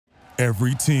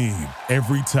Every team,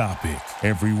 every topic,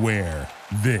 everywhere.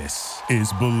 This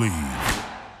is Believe.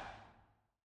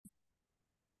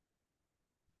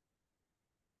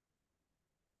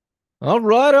 All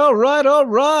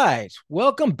right.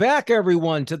 Welcome back,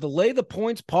 everyone, to the Lay the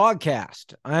Points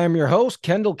podcast. I am your host,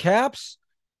 Kendall Caps,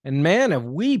 and man, have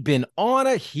we been on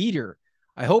a heater.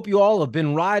 I hope you all have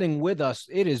been riding with us.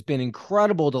 It has been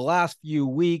incredible the last few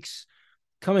weeks,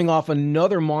 coming off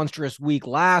another monstrous week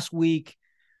last week.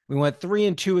 We went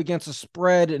 3-2 against the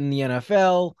spread in the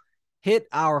NFL, hit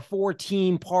our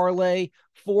 4-team parlay,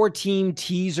 4-team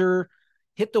teaser,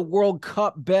 hit the World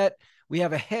Cup bet. We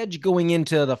have a hedge going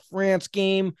into the France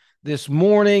game this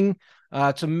morning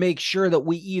to make sure that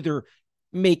we either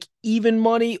make even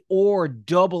money or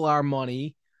double our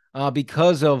money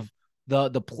because of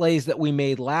the plays that we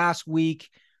made last week.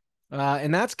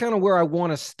 And that's kind of where I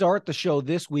want to start the show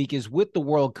this week, is with the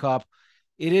World Cup.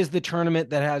 It is the tournament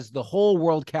that has the whole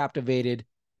world captivated.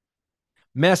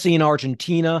 Messi and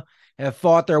Argentina have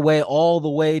fought their way all the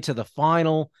way to the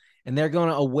final, and they're going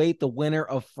to await the winner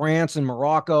of France and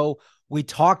Morocco. We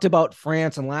talked about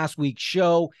France in last week's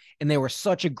show, and they were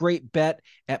such a great bet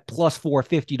at plus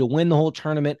 450 to win the whole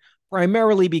tournament,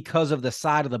 primarily because of the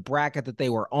side of the bracket that they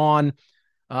were on.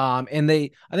 I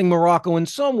think Morocco, in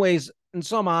some ways, in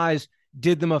some eyes,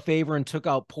 did them a favor and took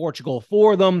out Portugal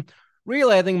for them.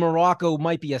 Really, I think Morocco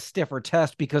might be a stiffer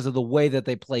test because of the way that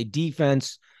they play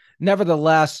defense.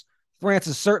 Nevertheless, France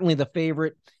is certainly the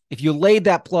favorite. If you laid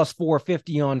that plus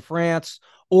 450 on France,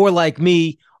 or like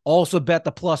me, also bet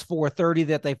the plus 430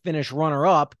 that they finish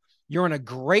runner-up, you're in a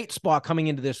great spot coming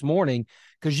into this morning,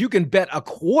 because you can bet a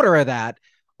quarter of that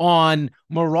on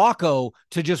Morocco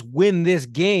to just win this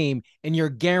game, and you're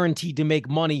guaranteed to make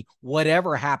money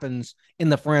whatever happens in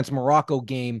the France-Morocco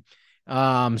game.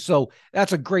 So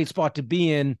that's a great spot to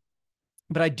be in.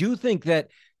 But I do think that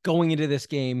going into this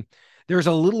game, there's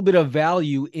a little bit of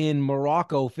value in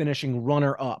Morocco finishing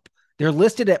runner-up. They're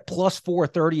listed at plus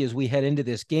 430 as we head into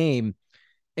this game.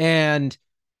 And,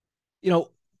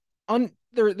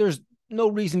 there's no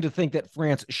reason to think that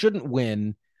France shouldn't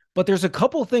win, but there's a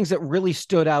couple of things that really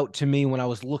stood out to me when I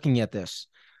was looking at this.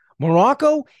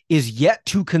 Morocco is yet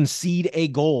to concede a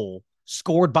goal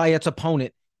scored by its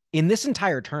opponent in this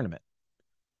entire tournament.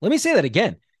 Let me say that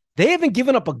again. They haven't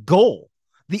given up a goal.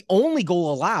 The only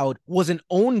goal allowed was an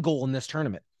own goal in this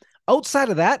tournament. Outside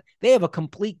of that, they have a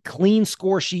complete clean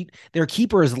score sheet. Their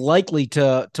keeper is likely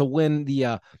to win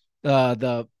the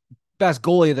best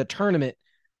goalie of the tournament.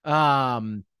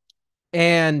 And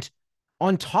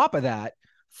on top of that,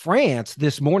 France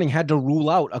this morning had to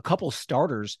rule out a couple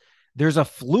starters. There's a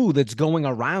flu that's going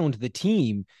around the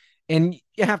team, and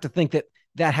you have to think that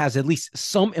has at least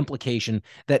some implication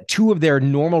that two of their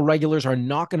normal regulars are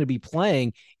not going to be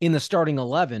playing in the starting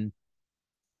 11.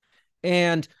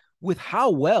 And with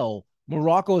how well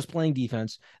Morocco is playing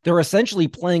defense, they're essentially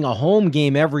playing a home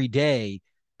game every day.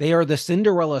 They are the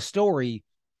Cinderella story.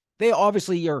 They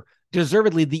obviously are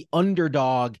deservedly the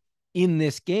underdog in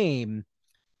this game,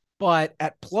 but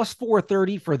at plus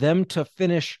 430 for them to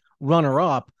finish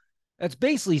runner-up, that's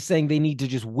basically saying they need to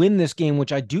just win this game,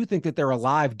 which I do think that they're a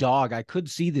live dog. I could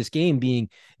see this game being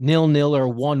 0-0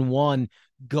 or 1-1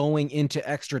 going into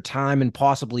extra time and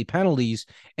possibly penalties,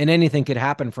 and anything could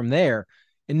happen from there.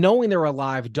 And knowing they're a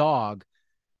live dog,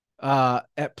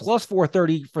 at plus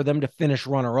 430 for them to finish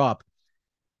runner-up,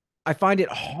 I find it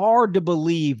hard to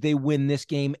believe they win this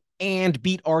game and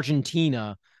beat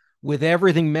Argentina with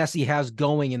everything Messi has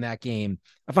going in that game.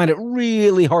 I find it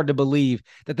really hard to believe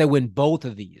that they win both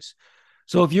of these.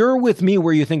 So if you're with me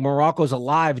where you think Morocco's a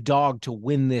live dog to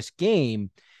win this game,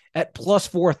 at plus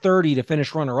 430 to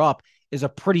finish runner-up is a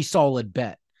pretty solid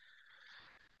bet.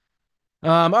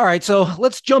 All right, so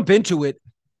let's jump into it.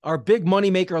 Our big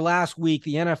moneymaker last week,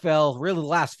 the NFL, really the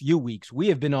last few weeks, we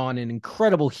have been on an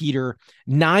incredible heater,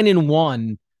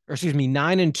 9-2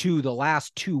 the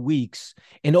last 2 weeks,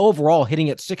 and overall hitting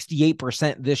at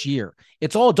 68% this year.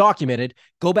 It's all documented.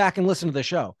 Go back and listen to the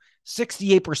show.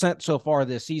 68% so far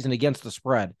this season against the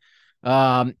spread.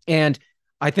 And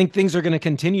I think things are going to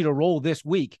continue to roll this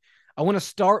week. I want to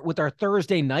start with our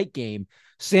Thursday night game,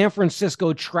 San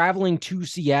Francisco traveling to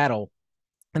Seattle.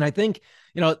 And I think,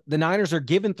 the Niners are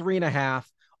given 3.5,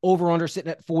 over under sitting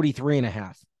at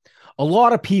 43.5. A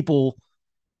lot of people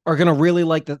are going to really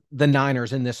like the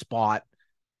Niners in this spot.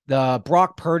 The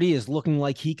Brock Purdy is looking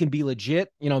like he can be legit.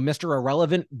 Mr.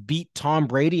 Irrelevant beat Tom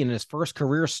Brady in his first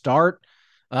career start.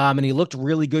 And he looked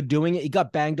really good doing it. He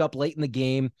got banged up late in the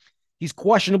game. He's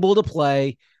questionable to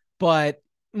play, but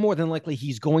more than likely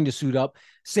he's going to suit up.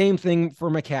 Same thing for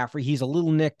McCaffrey. He's a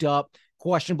little nicked up,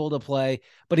 questionable to play,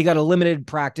 but he got a limited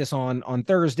practice on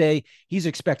Thursday. He's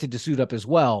expected to suit up as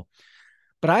well.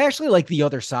 But I actually like the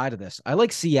other side of this. I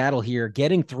like Seattle here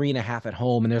getting 3.5 at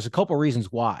home, and there's a couple of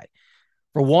reasons why.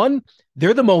 For one,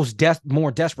 they're the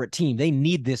more desperate team. They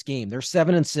need this game. They're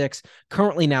 7-6,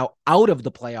 currently now out of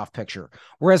the playoff picture.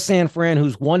 Whereas San Fran,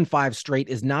 who's won 5 straight,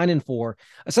 is 9-4,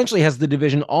 essentially has the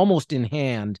division almost in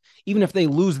hand. Even if they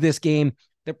lose this game,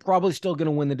 they're probably still going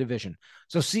to win the division.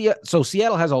 So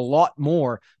Seattle has a lot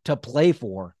more to play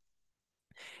for.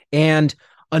 And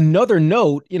another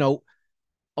note,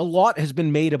 a lot has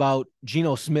been made about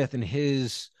Geno Smith and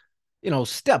his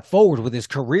step forward with his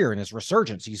career and his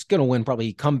resurgence. He's going to win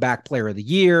probably comeback player of the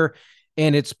year.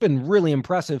 And it's been really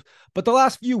impressive. But the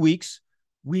last few weeks,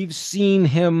 we've seen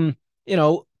him,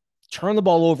 turn the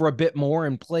ball over a bit more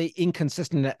and play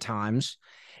inconsistent at times.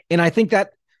 And I think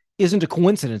that isn't a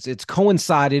coincidence. It's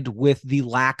coincided with the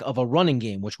lack of a running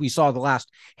game, which we saw the last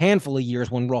handful of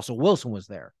years when Russell Wilson was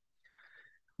there.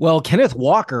 Well, Kenneth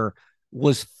Walker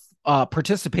was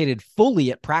participated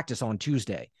fully at practice on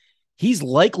Tuesday. He's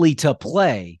likely to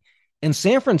play, and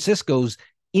San Francisco's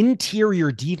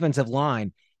interior defensive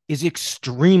line is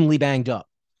extremely banged up.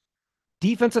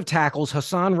 Defensive tackles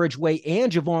Hassan Ridgeway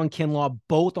and Javon Kinlaw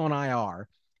both on IR.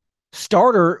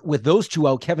 Starter with those two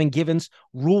out, Kevin Givens,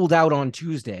 ruled out on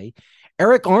Tuesday.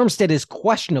 Eric Armstead is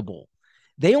questionable.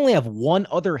 They only have one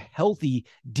other healthy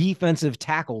defensive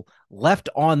tackle left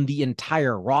on the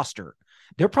entire roster.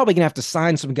 They're probably going to have to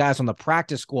sign some guys on the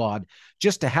practice squad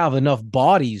just to have enough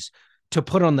bodies to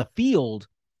put on the field.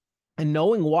 And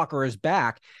knowing Walker is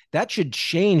back, that should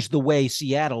change the way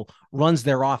Seattle runs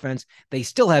their offense. They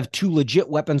still have 2 legit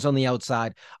weapons on the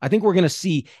outside. I think we're going to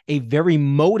see a very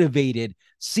motivated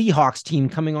Seahawks team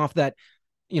coming off that,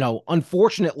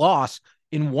 unfortunate loss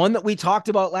in one that we talked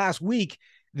about last week.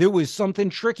 There was something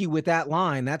tricky with that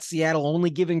line. That's Seattle only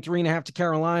giving 3.5 to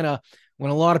Carolina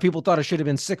when a lot of people thought it should have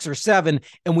been 6 or 7,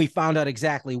 and we found out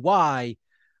exactly why.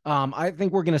 I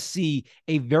think we're going to see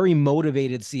a very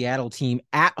motivated Seattle team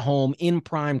at home in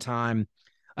prime time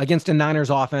against a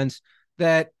Niners offense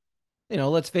that,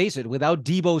 let's face it, without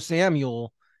Deebo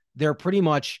Samuel, they're pretty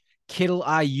much Kittle,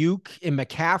 Ayuk, and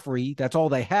McCaffrey. That's all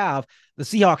they have. The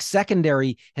Seahawks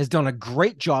secondary has done a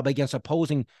great job against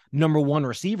opposing number 1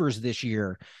 receivers this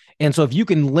year. And so if you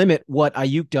can limit what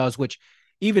Ayuk does, which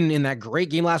even in that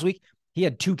great game last week, he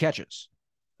had 2 catches.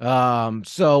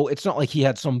 So it's not like he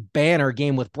had some banner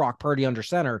game with Brock Purdy under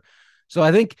center. So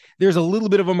I think there's a little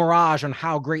bit of a mirage on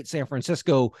how great San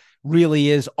Francisco really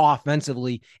is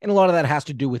offensively. And a lot of that has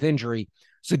to do with injury.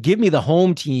 So give me the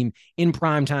home team in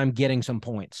primetime getting some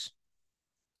points.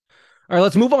 All right,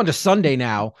 let's move on to Sunday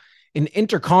now. An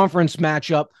interconference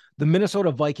matchup, the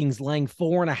Minnesota Vikings laying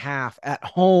 4.5 at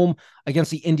home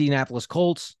against the Indianapolis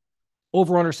Colts.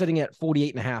 Over-under sitting at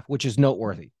 48.5, which is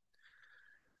noteworthy.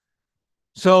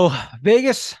 So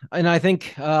Vegas, and I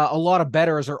think a lot of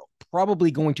bettors are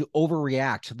probably going to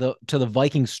overreact to the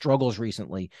Vikings' struggles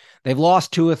recently. They've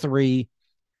lost 2 of 3.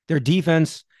 Their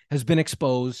defense has been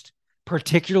exposed,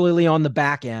 particularly on the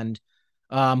back end.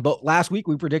 But last week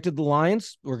we predicted the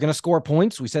Lions were going to score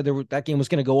points. We said that game was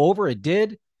going to go over. It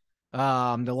did.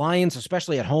 The Lions,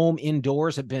 especially at home,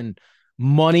 indoors, have been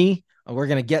money. We're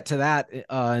going to get to that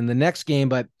in the next game.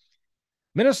 But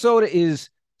Minnesota is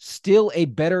still a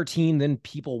better team than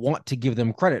people want to give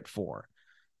them credit for.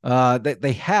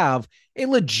 They have a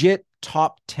legit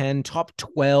top 10, top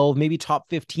 12, maybe top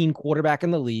 15 quarterback in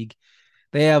the league.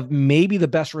 They have maybe the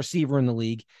best receiver in the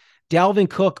league. Dalvin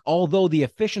Cook, although the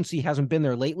efficiency hasn't been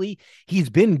there lately, he's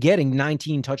been getting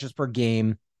 19 touches per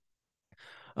game.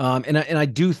 And I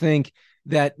do think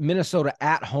that Minnesota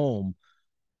at home,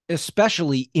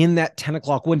 especially in that 10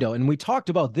 o'clock window, and we talked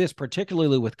about this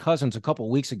particularly with Cousins a couple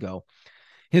of weeks ago,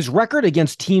 his record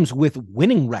against teams with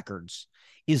winning records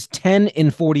is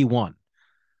 10-41.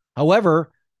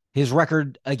 However, his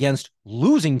record against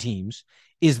losing teams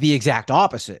is the exact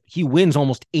opposite. He wins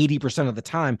almost 80% of the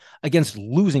time against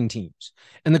losing teams.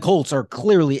 And the Colts are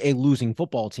clearly a losing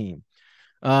football team.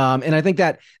 And I think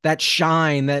that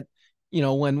shine that,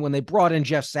 when they brought in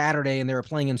Jeff Saturday and they were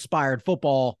playing inspired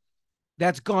football,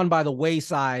 that's gone by the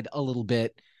wayside a little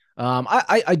bit.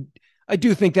 I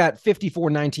do think that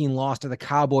 54-19 loss to the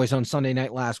Cowboys on Sunday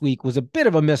night last week was a bit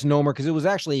of a misnomer because it was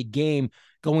actually a game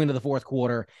going into the fourth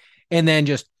quarter. And then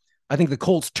I think the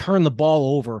Colts turned the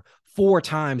ball over 4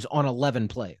 times on 11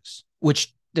 plays,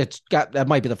 which that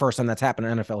might be the first time that's happened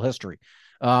in NFL history.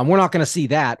 We're not going to see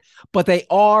that, but they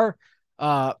are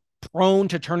prone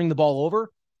to turning the ball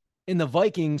over. And the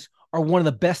Vikings are one of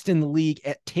the best in the league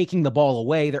at taking the ball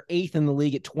away. They're 8th in the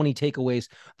league at 20 takeaways.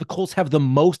 The Colts have the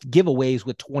most giveaways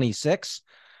with 26.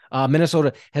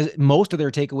 Minnesota has most of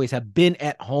their takeaways have been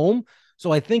at home.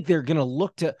 So I think they're going to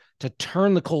look to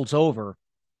turn the Colts over.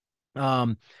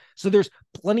 So there's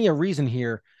plenty of reason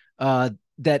here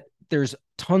that there's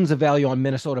tons of value on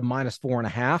Minnesota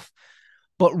 -4.5.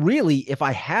 But really, if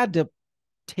I had to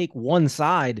take one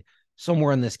side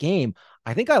somewhere in this game,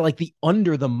 I think I like the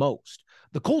under the most.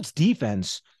 The Colts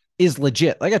defense is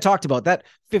legit. Like I talked about, that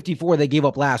 54 they gave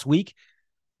up last week,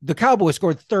 the Cowboys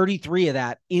scored 33 of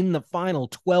that in the final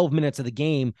 12 minutes of the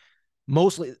game,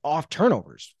 mostly off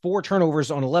turnovers, 4 turnovers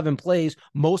on 11 plays,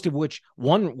 most of which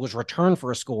one was returned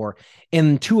for a score,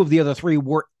 and 2 of the other 3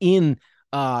 were in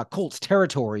Colts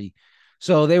territory.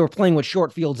 So they were playing with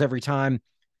short fields every time.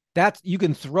 You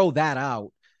can throw that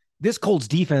out. This Colts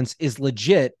defense is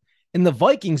legit. And the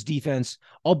Vikings defense,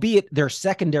 albeit their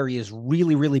secondary is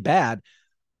really, really bad,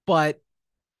 but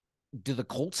do the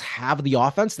Colts have the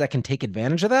offense that can take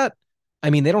advantage of that? I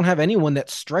mean, they don't have anyone that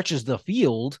stretches the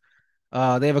field.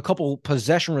 They have a couple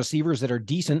possession receivers that are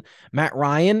decent. Matt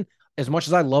Ryan, as much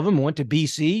as I love him, went to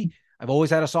BC. I've always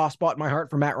had a soft spot in my heart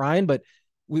for Matt Ryan, but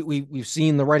we've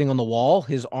seen the writing on the wall.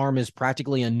 His arm is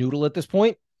practically a noodle at this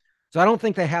point. So I don't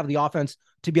think they have the offense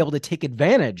to be able to take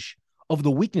advantage of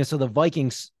the weakness of the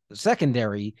Vikings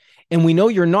secondary. And we know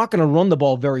you're not going to run the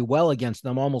ball very well against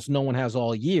them. Almost no one has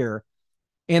all year.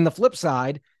 And the flip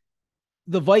side,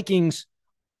 the Vikings,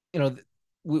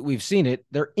 we've seen it.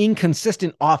 They're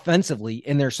inconsistent offensively,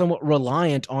 and they're somewhat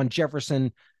reliant on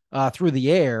Jefferson through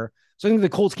the air. So I think the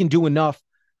Colts can do enough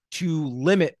to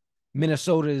limit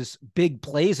Minnesota's big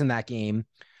plays in that game,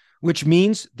 which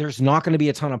means there's not going to be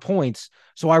a ton of points.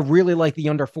 So I really like the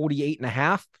under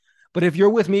 48.5. But if you're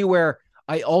with me where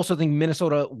I also think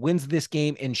Minnesota wins this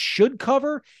game and should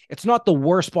cover, it's not the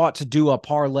worst spot to do a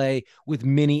parlay with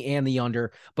Mini and the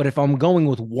under. But if I'm going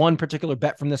with one particular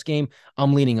bet from this game,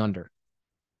 I'm leaning under.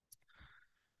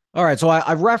 All right, so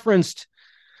I've referenced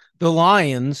the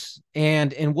Lions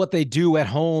and what they do at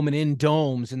home and in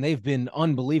domes, and they've been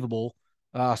unbelievable,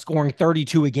 scoring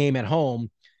 32 a game at home.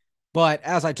 But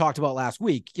as I talked about last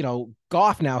week,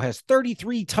 Goff now has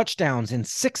 33 touchdowns and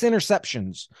 6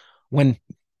 interceptions when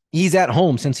he's at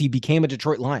home since he became a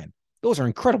Detroit Lion. Those are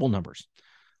incredible numbers.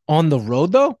 On the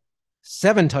road, though,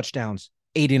 7 touchdowns,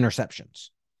 8 interceptions.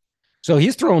 So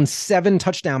he's thrown 7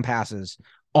 touchdown passes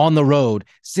on the road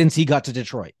since he got to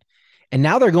Detroit. And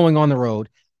now they're going on the road,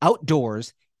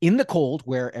 outdoors, in the cold,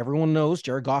 where everyone knows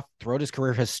Jared Goff throughout his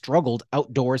career has struggled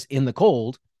outdoors in the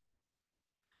cold,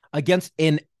 against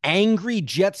an angry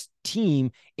Jets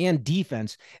team and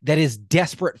defense that is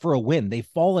desperate for a win. They've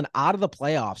fallen out of the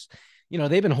playoffs.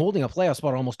 They've been holding a playoff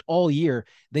spot almost all year.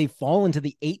 They've fallen to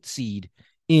the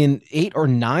 8 or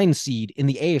 9 seed in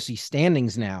the AFC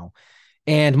standings now.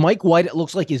 And Mike White, it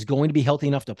looks like, is going to be healthy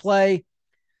enough to play.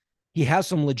 He has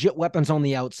some legit weapons on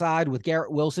the outside with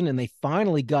Garrett Wilson, and they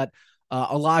finally got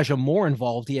Elijah Moore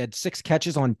involved. He had 6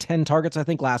 catches on 10 targets, I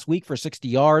think, last week for 60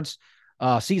 yards,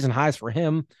 season highs for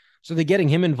him. So they're getting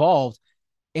him involved.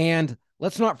 And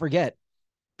let's not forget,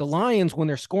 the Lions, when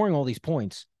they're scoring all these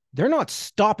points, they're not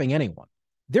stopping anyone.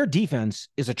 Their defense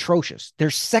is atrocious.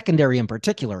 Their secondary in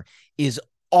particular is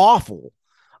awful.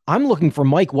 I'm looking for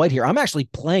Mike White here. I'm actually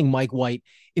playing Mike White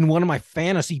in one of my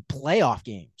fantasy playoff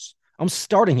games. I'm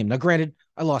starting him. Now, granted,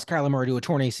 I lost Kyler Murray to a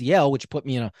torn ACL, which put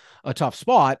me in a tough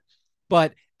spot,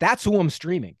 but that's who I'm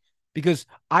streaming because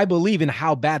I believe in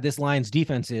how bad this Lions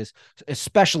defense is,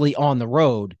 especially on the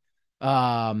road.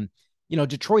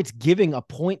 Detroit's giving a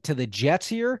point to the Jets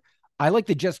here. I like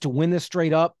the Jets to win this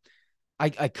straight up.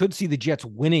 I could see the Jets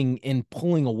winning and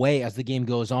pulling away as the game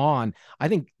goes on. I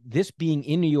think this being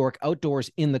in New York, outdoors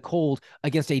in the cold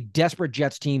against a desperate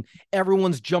Jets team,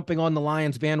 everyone's jumping on the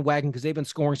Lions bandwagon because they've been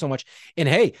scoring so much. And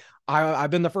hey,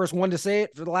 I've been the first one to say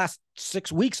it for the last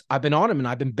 6 weeks. I've been on them and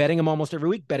I've been betting them almost every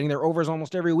week, betting their overs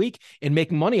almost every week and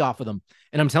making money off of them.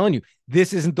 And I'm telling you,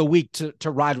 this isn't the week to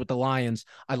ride with the Lions.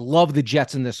 I love the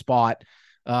Jets in this spot.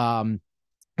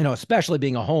 Especially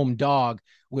being a home dog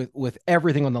with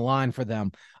everything on the line for them.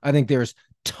 I think there's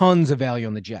tons of value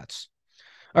on the Jets.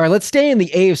 All right, let's stay in the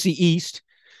AFC East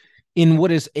in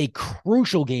what is a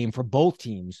crucial game for both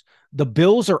teams. The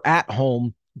Bills are at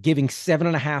home, giving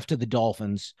 7.5 to the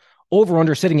Dolphins. Over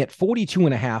under sitting at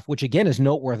 42.5, which again is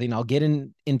noteworthy, and I'll get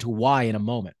into why in a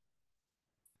moment.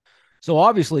 So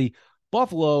obviously,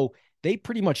 Buffalo, they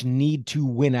pretty much need to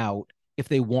win out if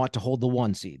they want to hold the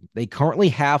 1 seed. They currently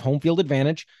have home field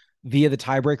advantage via the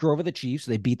tiebreaker over the Chiefs.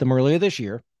 They beat them earlier this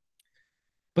year.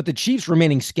 But the Chiefs'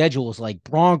 remaining schedule is like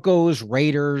Broncos,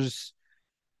 Raiders,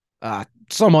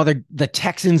 the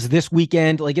Texans this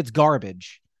weekend. Like, it's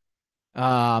garbage.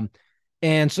 And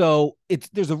so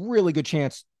there's a really good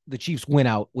chance the Chiefs win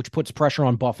out, which puts pressure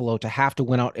on Buffalo to have to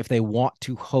win out if they want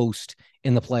to host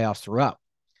in the playoffs throughout.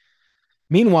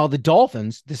 Meanwhile, the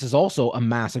Dolphins, this is also a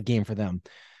massive game for them.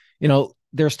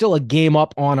 They're still a game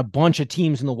up on a bunch of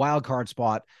teams in the wild card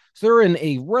spot. So they're in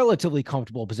a relatively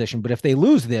comfortable position. But if they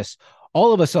lose this,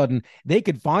 all of a sudden they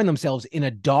could find themselves in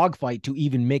a dogfight to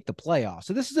even make the playoffs.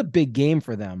 So this is a big game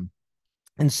for them.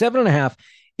 And 7.5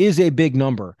 is a big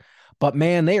number. But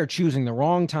man, they are choosing the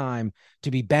wrong time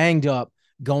to be banged up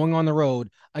going on the road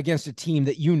against a team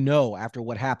that after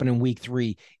what happened in week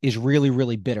 3 is really,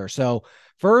 really bitter. So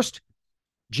first,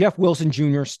 Jeff Wilson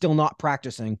Jr. still not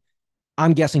practicing.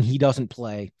 I'm guessing he doesn't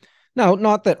play. Now,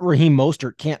 not that Raheem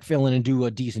Mostert can't fill in and do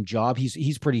a decent job.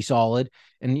 He's pretty solid.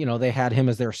 And, they had him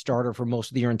as their starter for most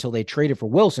of the year until they traded for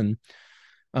Wilson.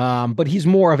 But he's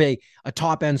more of a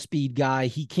top-end speed guy.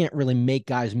 He can't really make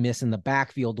guys miss in the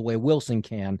backfield the way Wilson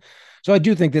can. So I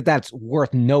do think that that's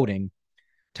worth noting.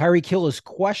 Tyreek Hill is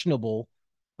questionable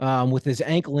with his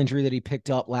ankle injury that he picked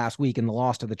up last week in the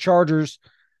loss to the Chargers.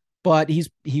 But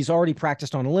he's already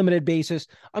practiced on a limited basis.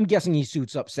 I'm guessing he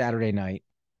suits up Saturday night.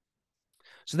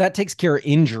 So that takes care of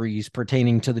injuries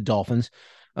pertaining to the Dolphins.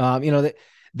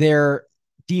 Their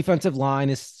defensive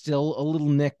line is still a little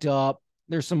nicked up.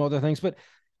 There's some other things, but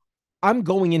I'm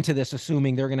going into this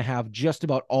assuming they're going to have just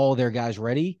about all their guys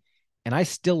ready. And I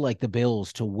still like the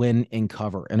Bills to win and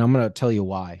cover. And I'm going to tell you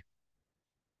why.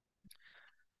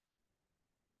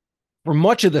 For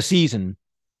much of the season,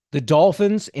 the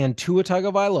Dolphins and Tua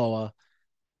Tagovailoa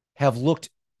have looked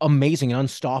amazing and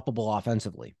unstoppable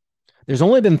offensively. There's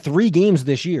only been 3 games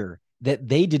this year that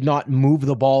they did not move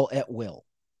the ball at will.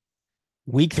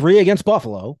 Week 3 against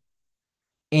Buffalo,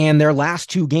 and their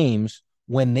last 2 games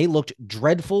when they looked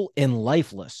dreadful and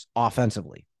lifeless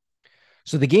offensively.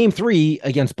 So the game 3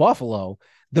 against Buffalo,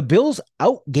 the Bills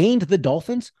outgained the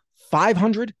Dolphins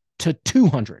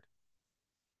 500-200.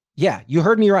 Yeah, you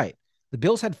heard me right. The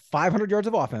Bills had 500 yards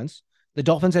of offense. The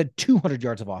Dolphins had 200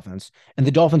 yards of offense, and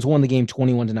the Dolphins won the game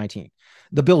 21-19.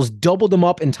 The Bills doubled them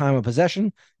up in time of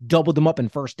possession, doubled them up in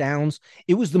first downs.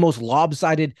 It was the most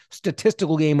lopsided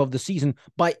statistical game of the season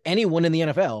by anyone in the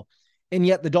NFL, and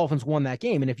yet the Dolphins won that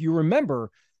game. And if you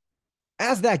remember,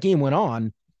 as that game went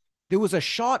on, there was a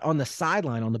shot on the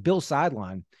sideline, on the Bills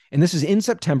sideline, and this is in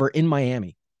September in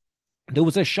Miami. There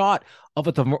was a shot of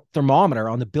a thermometer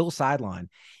on the Bills sideline.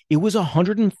 It was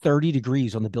 130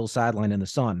 degrees on the Bills sideline in the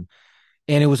sun.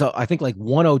 And it was, I think, like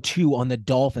 102 on the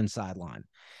Dolphins sideline.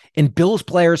 And Bills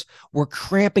players were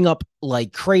cramping up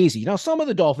like crazy. Now, some of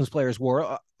the Dolphins players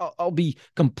were, I'll be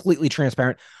completely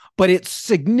transparent, but it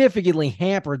significantly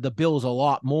hampered the Bills a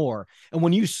lot more. And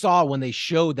when they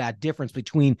showed that difference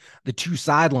between the two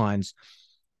sidelines,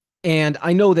 and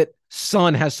I know that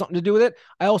sun has something to do with it,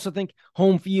 I also think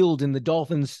home field and the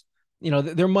Dolphins,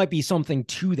 there might be something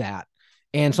to that.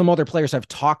 And some other players have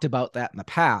talked about that in the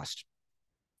past.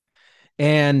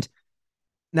 And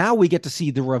now we get to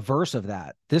see the reverse of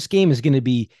that. This game is going to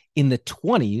be in the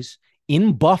 20s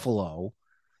in Buffalo.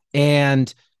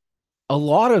 And a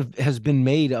lot has been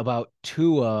made about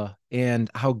Tua and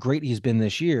how great he's been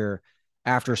this year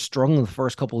after struggling the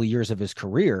first couple of years of his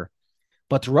career.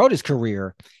 But throughout his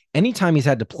career, anytime he's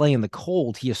had to play in the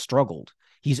cold, he has struggled.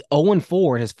 He's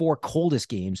 0-4 in his 4 coldest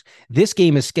games. This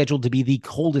game is scheduled to be the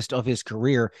coldest of his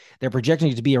career. They're projecting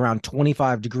it to be around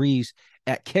 25 degrees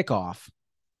at kickoff.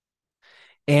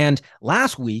 And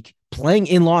last week, playing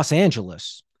in Los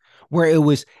Angeles, where it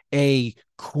was a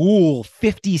cool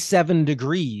 57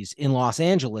 degrees in Los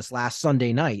Angeles last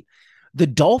Sunday night, the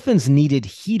Dolphins needed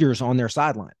heaters on their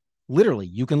sideline. Literally,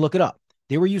 you can look it up.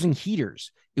 They were using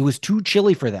heaters. It was too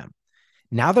chilly for them.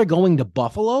 Now they're going to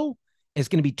Buffalo. It's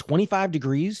going to be 25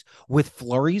 degrees with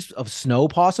flurries of snow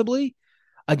possibly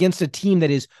against a team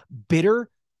that is bitter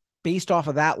based off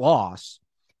of that loss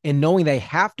and knowing they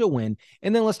have to win.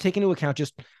 And then let's take into account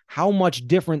just how much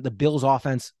different the Bills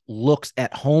offense looks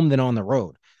at home than on the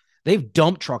road. They've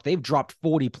dump trucked. They've dropped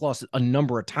 40 plus a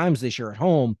number of times this year at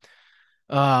home.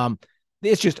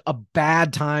 It's just a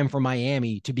bad time for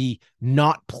Miami to be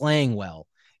not playing well.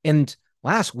 And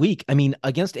last week,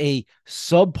 against a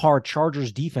subpar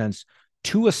Chargers defense,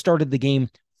 Tua started the game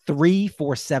 3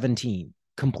 for 17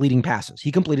 completing passes.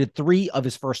 He completed 3 of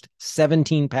his first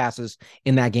 17 passes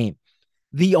in that game.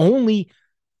 The only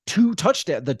 2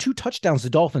 touchdowns the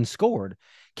Dolphins scored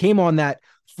came on that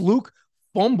fluke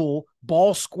fumble,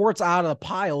 ball squirts out of the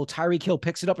pile, Tyreek Hill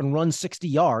picks it up and runs 60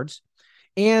 yards,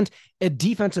 and a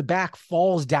defensive back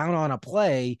falls down on a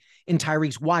play and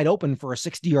Tyreek's wide open for a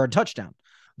 60-yard touchdown.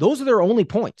 Those are their only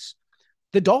points.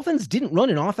 The Dolphins didn't run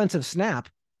an offensive snap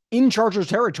in Chargers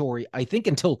territory, I think,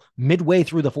 until midway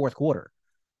through the fourth quarter.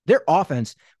 Their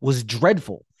offense was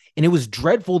dreadful. And it was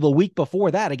dreadful the week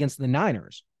before that against the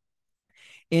Niners.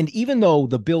 And even though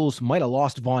the Bills might have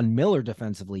lost Von Miller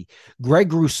defensively,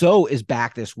 Greg Rousseau is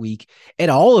back this week. Ed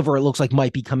Oliver, it looks like,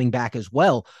 might be coming back as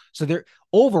well. So they're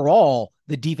overall,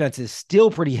 the defense is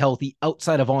still pretty healthy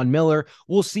outside of Von Miller.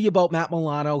 We'll see about Matt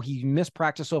Milano. He missed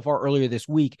practice so far earlier this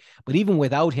week, but even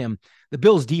without him, the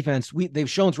Bills defense, they've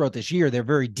shown throughout this year, they're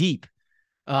very deep.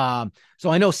 So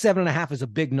I know 7.5 is a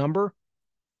big number,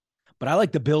 but I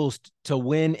like the Bills to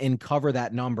win and cover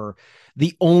that number.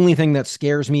 The only thing that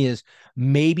scares me is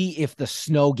maybe if the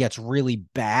snow gets really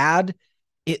bad,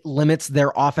 it limits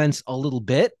their offense a little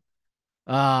bit.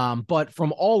 But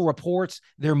from all reports,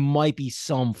 there might be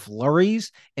some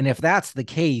flurries. And if that's the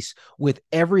case, with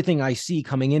everything I see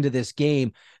coming into this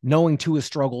game, knowing Tua's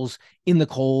struggles in the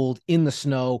cold, in the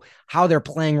snow, how they're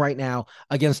playing right now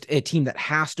against a team that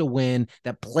has to win,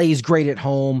 that plays great at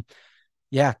home.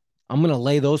 Yeah, I'm going to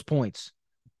lay those points.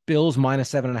 Bills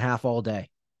minus 7.5 all day.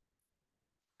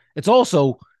 It's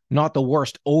also not the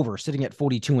worst over, sitting at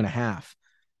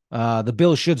 42.5. The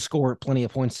Bills should score plenty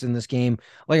of points in this game.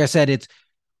 Like I said, it's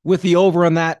with the over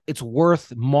on that, it's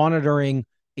worth monitoring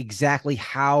exactly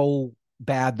how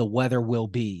bad the weather will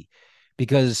be,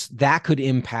 because that could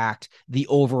impact the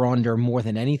over under more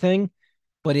than anything.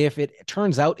 But if it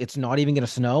turns out it's not even going to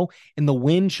snow and the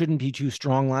wind shouldn't be too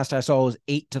strong, last I saw was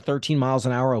 8 to 13 miles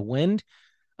an hour of wind.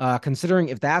 Considering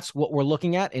if that's what we're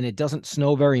looking at and it doesn't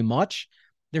snow very much,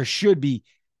 there should be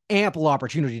ample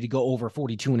opportunity to go over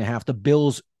 42.5. The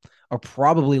Bills are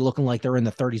probably looking like they're in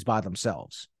the 30s by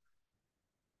themselves.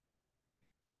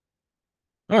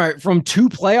 All right, from 2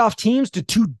 playoff teams to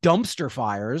 2 dumpster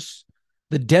fires,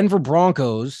 the Denver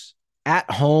Broncos at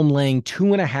home laying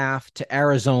 2.5 to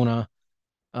Arizona.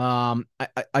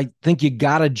 I think you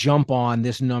got to jump on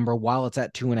this number while it's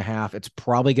at 2.5. It's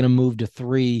probably going to move to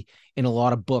 3 in a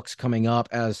lot of books coming up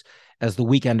as the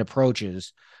weekend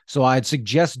approaches. So I'd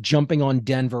suggest jumping on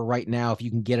Denver right now if you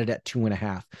can get it at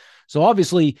 2.5. So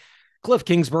obviously, Cliff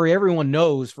Kingsbury, everyone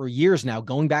knows for years now,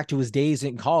 going back to his days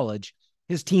in college,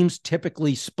 his teams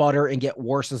typically sputter and get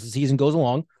worse as the season goes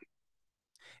along.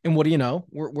 And what do you know?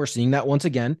 We're seeing that once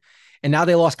again. And now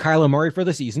they lost Kyler Murray for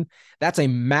the season. That's a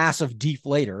massive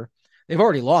deflator. They've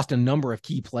already lost a number of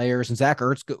key players, and Zach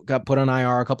Ertz got put on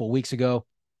IR a couple of weeks ago.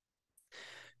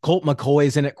 Colt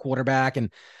McCoy's in at quarterback.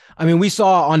 And I mean, we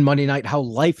saw on Monday night how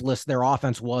lifeless their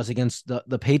offense was against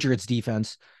the Patriots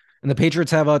defense. And the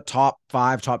Patriots have a top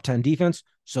 5, top 10 defense.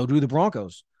 So do the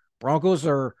Broncos. Broncos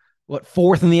are,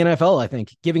 4th in the NFL, I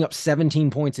think, giving up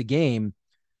 17 points a game.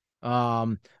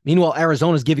 Meanwhile,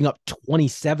 Arizona's giving up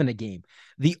 27 a game.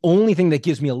 The only thing that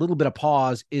gives me a little bit of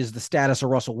pause is the status of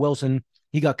Russell Wilson.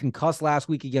 He got concussed last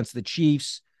week against the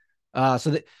Chiefs. So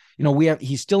that,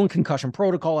 he's still in concussion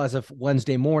protocol as of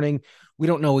Wednesday morning. We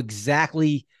don't know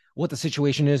exactly what the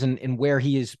situation is and where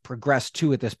he is progressed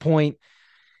to at this point.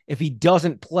 If he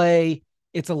doesn't play,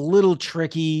 it's a little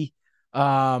tricky.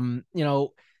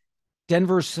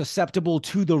 Denver's susceptible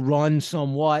to the run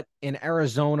somewhat, and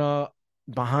Arizona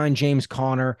behind James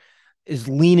Conner is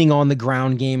leaning on the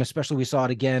ground game, especially we saw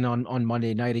it again on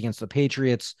Monday night against the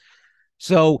Patriots.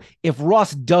 So if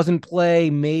Russ doesn't play,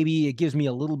 maybe it gives me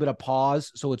a little bit of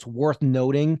pause. So it's worth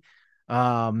noting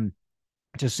to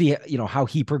see, how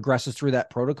he progresses through that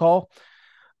protocol.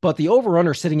 But the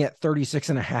over-under sitting at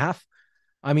 36.5.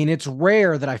 I mean, it's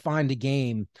rare that I find a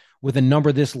game with a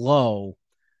number this low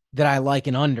that I like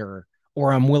an under,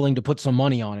 or I'm willing to put some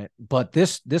money on it. But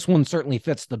this one certainly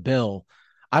fits the bill.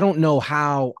 I don't know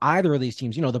how either of these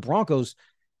teams, the Broncos,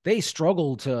 they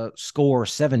struggle to score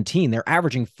 17. They're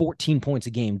averaging 14 points a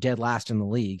game, dead last in the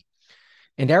league.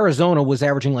 And Arizona was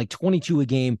averaging like 22 a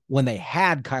game when they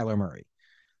had Kyler Murray.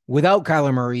 Without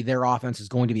Kyler Murray, their offense is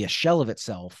going to be a shell of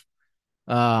itself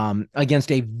against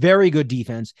a very good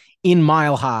defense in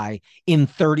Mile High in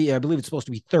 30. I believe it's supposed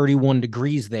to be 31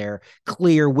 degrees there,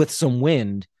 clear with some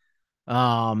wind.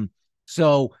 So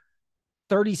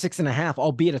 36.5,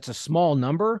 albeit it's a small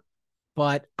number,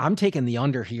 but I'm taking the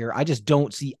under here. I just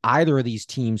don't see either of these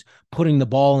teams putting the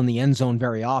ball in the end zone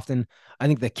very often. I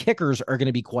think the kickers are going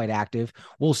to be quite active.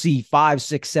 We'll see 5,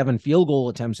 6, 7 field goal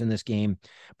attempts in this game,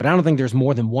 but I don't think there's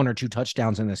more than 1 or 2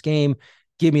 touchdowns in this game.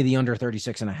 Give me the under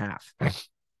 36.5.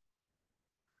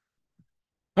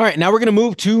 All right, now we're going to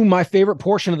move to my favorite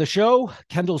portion of the show,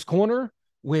 Kendall's Corner,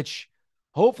 which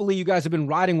hopefully you guys have been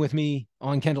riding with me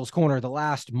on Kendall's Corner the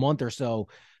last month or so,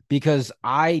 because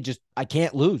I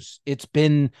can't lose. It's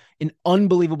been an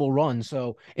unbelievable run.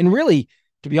 So, and really,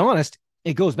 to be honest,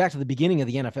 it goes back to the beginning of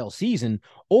the NFL season.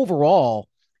 Overall,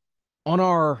 on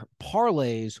our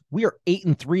parlays, we are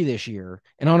 8-3 this year.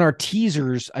 And on our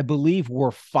teasers, I believe we're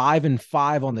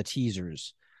 5-5 on the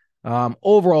teasers.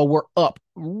 Overall, we're up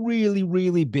really,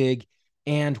 really big.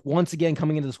 And once again,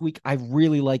 coming into this week, I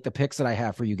really like the picks that I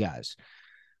have for you guys.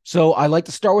 So I like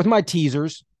to start with my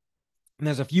teasers. And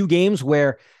there's a few games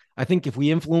where I think if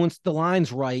we influence the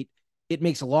lines right, it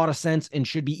makes a lot of sense and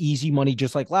should be easy money,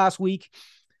 just like last week.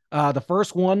 The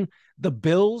first one, the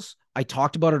Bills, I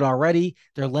talked about it already.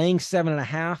 They're laying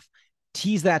 7.5.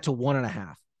 Tease that to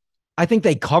 1.5. I think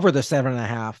they cover the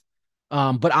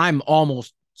 7.5, but I'm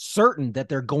almost certain that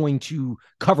they're going to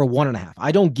cover 1.5.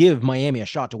 I don't give Miami a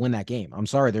shot to win that game. I'm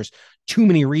sorry. There's too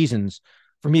many reasons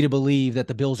for me to believe that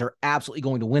the Bills are absolutely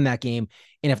going to win that game.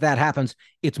 And if that happens,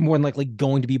 it's more than likely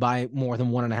going to be by more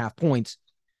than 1.5 points.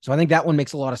 So I think that one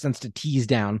makes a lot of sense to tease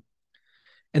down.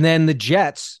 And then the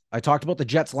Jets, I talked about the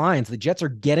Jets Lions. The Jets are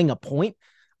getting a point.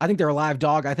 I think they're a live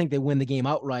dog. I think they win the game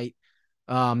outright.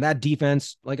 That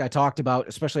defense, like I talked about,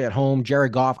 especially at home,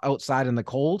 Jared Goff outside in the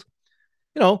cold.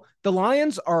 The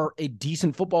Lions are a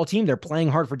decent football team. They're playing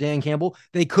hard for Dan Campbell.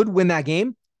 They could win that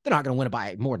game. They're not going to win it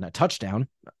by more than a touchdown.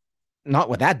 Not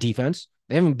with that defense.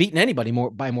 They haven't beaten anybody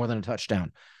by more than a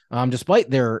touchdown, despite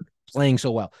their playing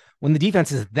so well. When the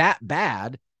defense is that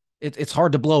bad, it's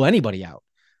hard to blow anybody out.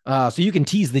 So you can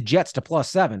tease the Jets to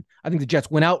 +7. I think the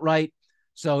Jets win outright.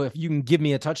 So if you can give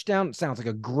me a touchdown, it sounds like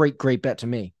a great, great bet to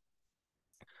me.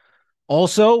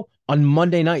 Also, on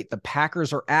Monday night, the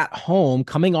Packers are at home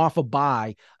coming off a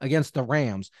bye against the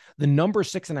Rams. The number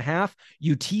 6.5,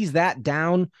 you tease that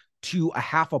down to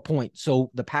 0.5 point.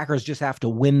 So the Packers just have to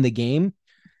win the game.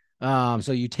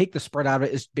 So you take the spread out of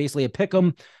it. It's basically a pick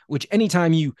 'em, which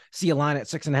anytime you see a line at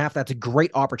 6.5, that's a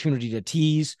great opportunity to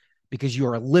tease because you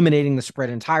are eliminating the spread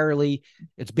entirely.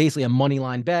 It's basically a money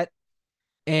line bet.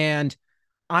 And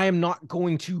I am not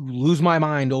going to lose my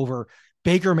mind over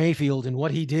Baker Mayfield and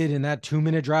what he did in that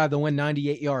 2-minute drive that went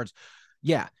 98 yards.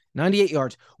 Yeah, 98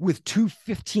 yards with two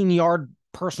 15-yard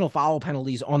personal foul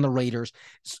penalties on the Raiders.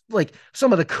 Like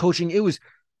some of the coaching,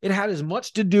 it had as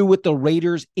much to do with the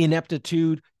Raiders'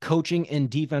 ineptitude, coaching, and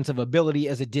defensive ability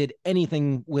as it did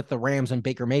anything with the Rams and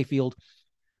Baker Mayfield.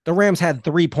 The Rams had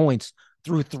 3 points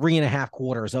through 3.5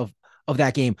 quarters of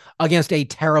that game against a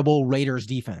terrible Raiders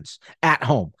defense at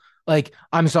home. Like,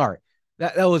 I'm sorry.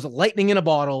 That was lightning in a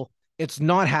bottle. It's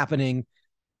not happening.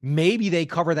 Maybe they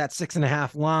cover that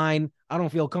 6.5 line. I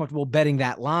don't feel comfortable betting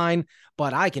that line,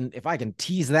 but if I can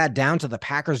tease that down to the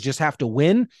Packers just have to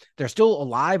win. They're still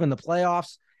alive in the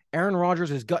playoffs. Aaron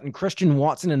Rodgers has gotten Christian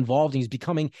Watson involved. And he's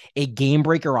becoming a game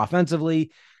breaker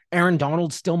offensively. Aaron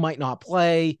Donald still might not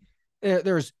play.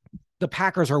 The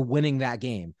Packers are winning that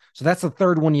game. So that's the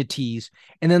third one you tease.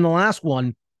 And then the last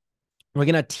one, we're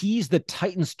going to tease the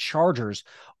Titans Chargers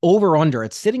over under.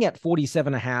 It's sitting at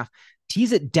 47.5.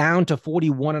 Tease it down to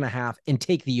 41.5 and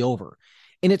take the over.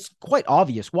 And it's quite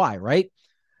obvious why, right?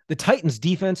 The Titans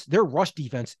defense, their rush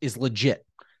defense is legit.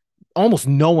 Almost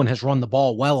no one has run the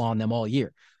ball well on them all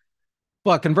year.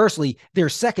 But conversely, their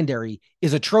secondary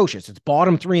is atrocious. It's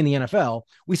bottom 3 in the NFL.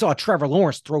 We saw Trevor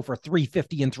Lawrence throw for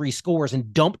 350 and 3 scores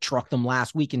and dump truck them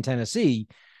last week in Tennessee.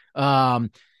 And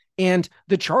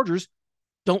the Chargers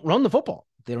don't run the football.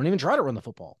 They don't even try to run the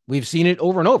football. We've seen it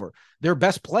over and over. Their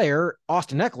best player,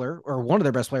 Austin Eckler, or one of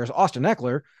their best players, Austin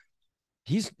Eckler,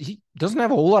 he doesn't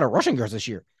have a whole lot of rushing yards this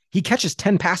year. He catches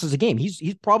 10 passes a game.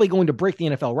 He's probably going to break the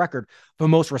NFL record for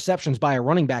most receptions by a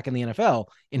running back in the NFL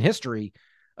in history.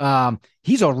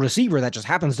 He's a receiver that just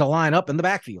happens to line up in the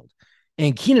backfield.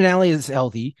 And Keenan Allen is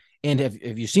healthy. And have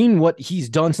you seen what he's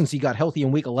done since he got healthy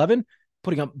in week 11?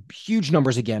 Putting up huge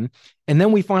numbers again. And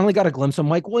then we finally got a glimpse of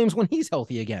Mike Williams when he's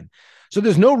healthy again. So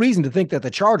there's no reason to think that the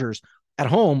Chargers at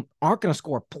home aren't going to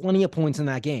score plenty of points in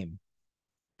that game.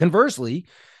 Conversely,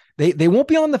 they won't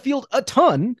be on the field a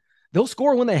ton. They'll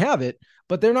score when they have it,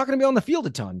 but they're not going to be on the field a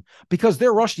ton because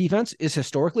their rush defense is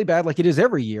historically bad like it is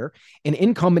every year. An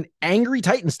incumbent angry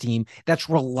Titans team that's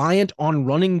reliant on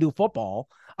running the football.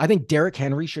 I think Derrick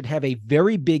Henry should have a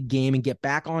very big game and get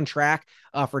back on track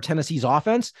for Tennessee's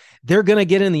offense. They're going to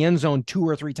get in the end zone 2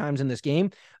 or 3 times in this game.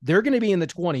 They're going to be in the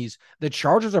 20s. The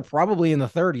Chargers are probably in the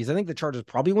 30s. I think the Chargers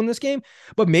probably win this game,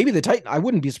 but maybe the Titans, I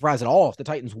wouldn't be surprised at all if the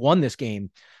Titans won this game.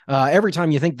 Every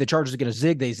time you think the Chargers are going to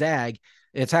zig, they zag.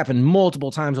 It's happened multiple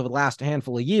times over the last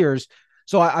handful of years.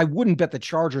 So I wouldn't bet the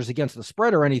Chargers against the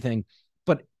spread or anything,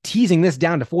 but teasing this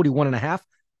down to 41.5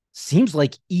 seems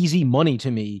like easy money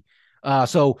to me.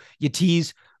 So you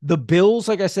tease the Bills,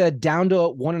 like I said, down to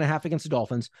 1.5 against the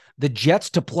Dolphins, the Jets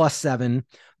to +7,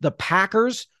 the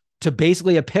Packers to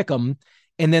basically a pick 'em,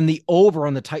 and then the over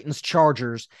on the Titans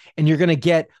Chargers. And you're going to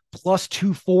get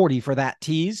 +240 for that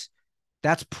tease.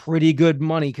 That's pretty good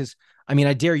money because, I mean,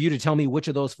 I dare you to tell me which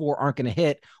of those 4 aren't going to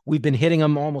hit. We've been hitting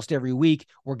them almost every week.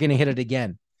 We're going to hit it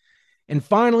again. And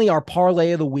finally, our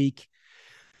parlay of the week.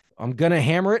 I'm going to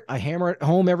hammer it. I hammer it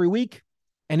home every week.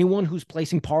 Anyone who's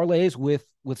placing parlays with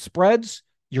spreads,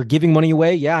 you're giving money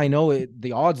away. Yeah, I know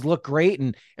the odds look great,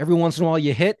 and every once in a while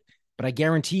you hit, but I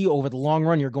guarantee over the long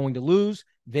run, you're going to lose.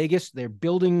 Vegas, they're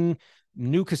building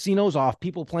new casinos off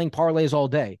people playing parlays all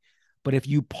day. But if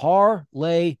you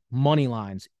parlay money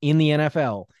lines in the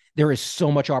NFL, there is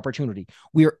so much opportunity.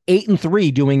 We are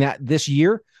 8-3 doing that this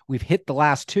year. We've hit the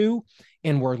last two,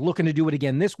 and we're looking to do it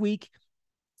again this week.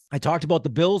 I talked about the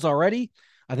Bills already.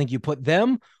 I think you put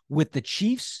them with the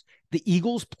Chiefs, the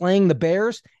Eagles playing the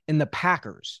Bears, and the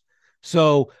Packers.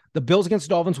 So the Bills against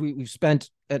the Dolphins, we've spent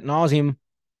ad nauseum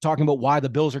talking about why the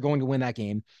Bills are going to win that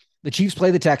game. The Chiefs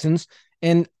play the Texans,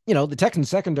 and, the Texans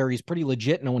secondary is pretty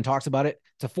legit. No one talks about it.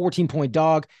 It's a 14-point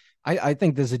dog. I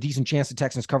think there's a decent chance the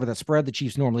Texans cover that spread. The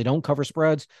Chiefs normally don't cover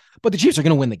spreads, but the Chiefs are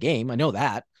going to win the game. I know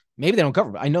that. Maybe they don't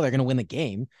cover, but I know they're going to win the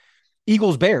game.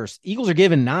 Eagles, Bears. Eagles are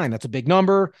given 9. That's a big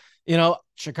number.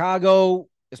 Chicago,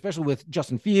 especially with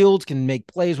Justin Fields, can make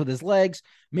plays with his legs.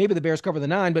 Maybe the Bears cover the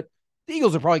 9, but the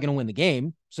Eagles are probably going to win the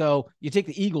game. So you take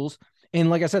the Eagles. And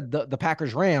like I said, the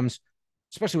Packers, Rams,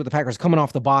 especially with the Packers coming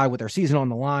off the bye with their season on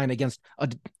the line against a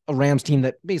Rams team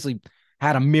that basically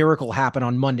had a miracle happen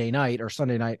on Monday night or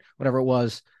Sunday night, whatever it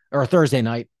was, or Thursday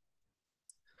night.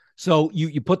 So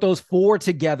you put those 4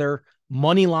 together,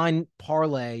 money line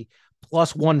parlay,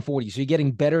 plus 140. So you're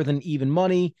getting better than even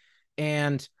money.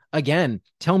 And again,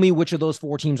 tell me which of those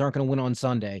 4 teams aren't going to win on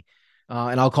Sunday,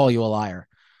 and I'll call you a liar.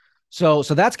 So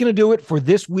that's going to do it for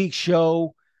this week's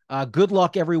show. Good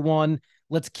luck, everyone.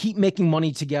 Let's keep making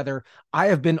money together. I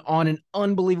have been on an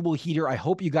unbelievable heater. I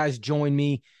hope you guys join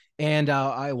me, and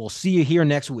I will see you here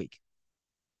next week.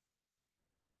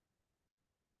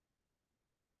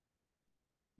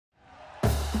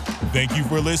 Thank you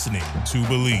for listening to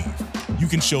Believe. You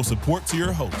can show support to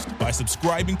your host by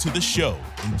subscribing to the show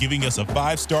and giving us a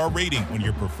 5-star rating on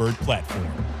your preferred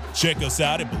platform. Check us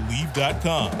out at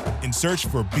Believe.com and search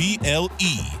for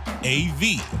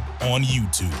BLEAV on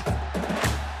YouTube.